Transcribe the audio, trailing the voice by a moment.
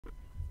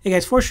Hey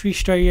guys, before we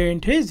start here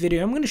in today's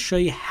video, I'm going to show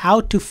you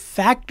how to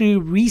factory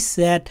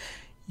reset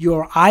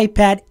your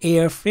iPad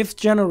Air 5th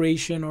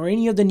generation or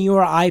any of the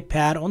newer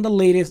iPad on the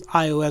latest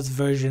iOS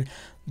version.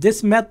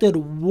 This method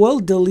will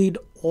delete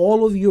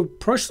all of your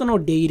personal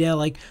data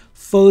like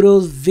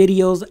photos,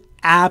 videos,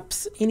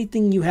 apps,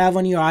 anything you have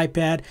on your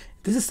iPad.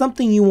 This is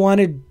something you want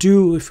to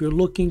do if you're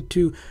looking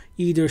to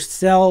either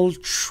sell,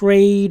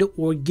 trade,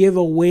 or give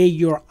away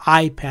your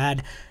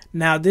iPad.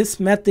 Now this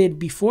method,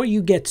 before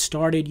you get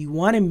started, you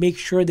want to make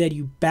sure that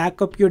you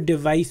back up your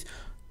device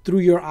through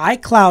your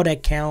iCloud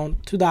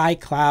account to the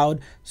iCloud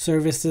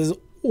services,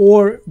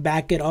 or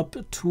back it up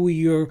to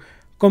your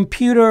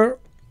computer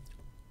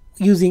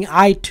using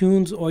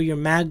iTunes or your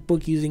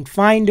MacBook using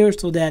Finder,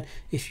 so that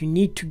if you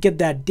need to get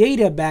that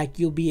data back,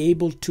 you'll be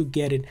able to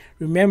get it.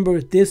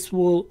 Remember, this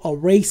will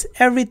erase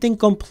everything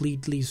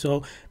completely.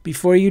 So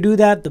before you do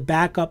that, the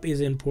backup is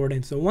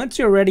important. So once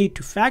you're ready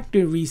to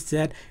factory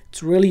reset,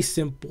 it's really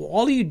simple.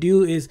 All you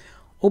do is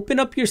open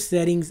up your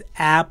settings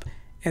app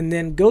and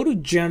then go to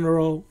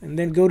general and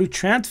then go to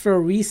transfer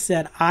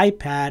reset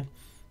iPad.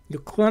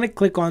 You want to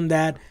click on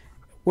that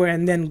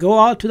and then go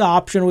out to the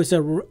option which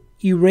is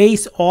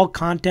erase all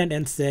content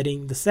and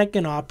setting, the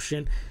second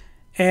option.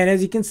 And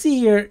as you can see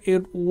here,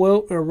 it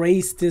will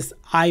erase this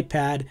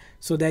iPad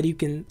so that you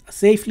can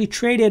safely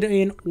trade it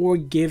in or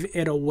give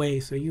it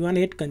away. So you want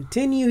to hit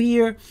continue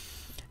here,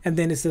 and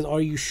then it says,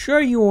 are you sure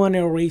you want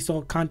to erase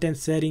all content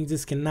settings?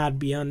 This cannot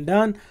be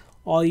undone.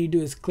 All you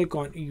do is click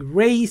on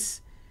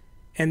erase,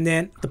 and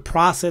then the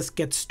process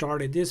gets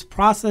started. This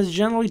process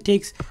generally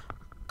takes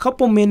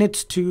couple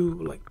minutes to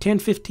like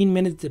 10-15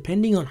 minutes,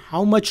 depending on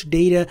how much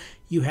data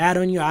you had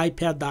on your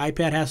iPad. The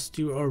iPad has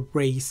to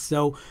erase.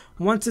 So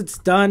once it's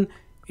done,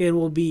 it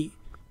will be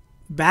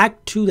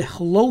back to the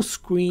hello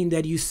screen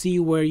that you see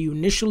where you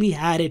initially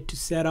had it to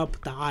set up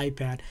the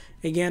iPad.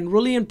 Again,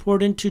 really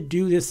important to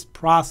do this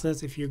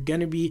process if you're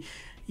going to be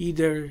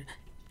either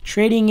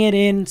trading it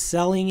in,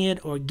 selling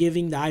it, or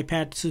giving the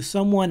iPad to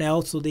someone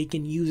else so they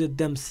can use it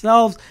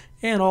themselves,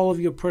 and all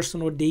of your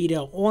personal data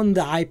on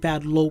the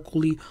iPad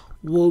locally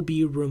will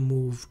be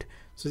removed.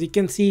 So as you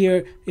can see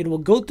here, it will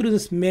go through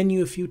this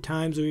menu a few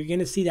times, or you're going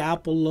to see the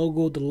Apple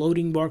logo, the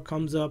loading bar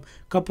comes up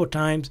a couple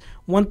times.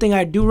 One thing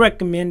I do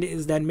recommend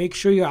is that make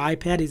sure your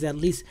iPad is at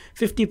least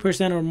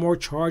 50% or more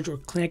charged or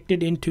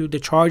connected into the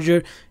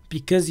charger,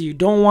 because you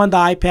don't want the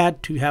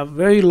iPad to have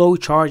very low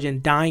charge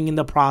and dying in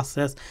the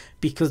process,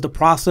 because the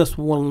process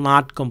will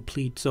not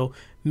complete. So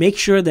make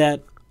sure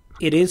that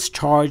it is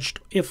charged,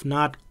 if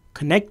not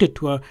connected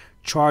to a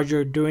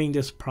charger during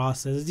this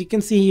process. As you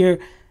can see here,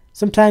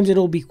 sometimes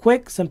it'll be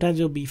quick, sometimes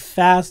it'll be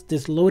fast.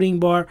 This loading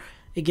bar,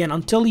 again,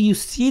 until you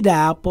see the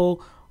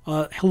Apple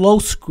hello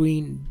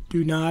screen,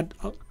 do not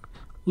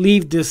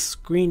leave this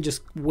screen,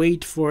 just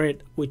wait for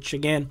it, which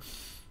again,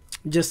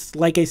 just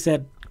like I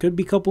said, could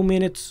be a couple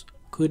minutes,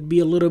 could be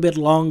a little bit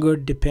longer,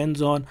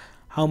 depends on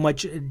how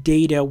much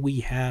data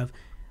we have.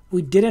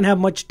 We didn't have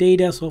much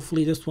data, so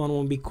hopefully this one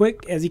won't be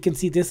quick. As you can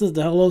see, this is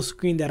the hello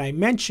screen that I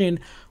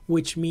mentioned,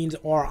 which means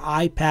our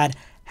iPad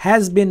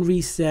has been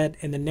reset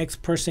and the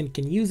next person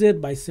can use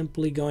it by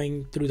simply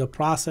going through the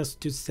process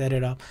to set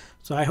it up.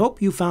 So I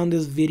hope you found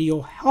this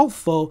video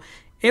helpful.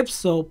 If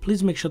so,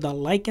 please make sure to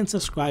like and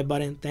subscribe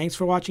button. Thanks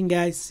for watching,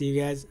 guys. See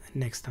you guys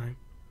next time.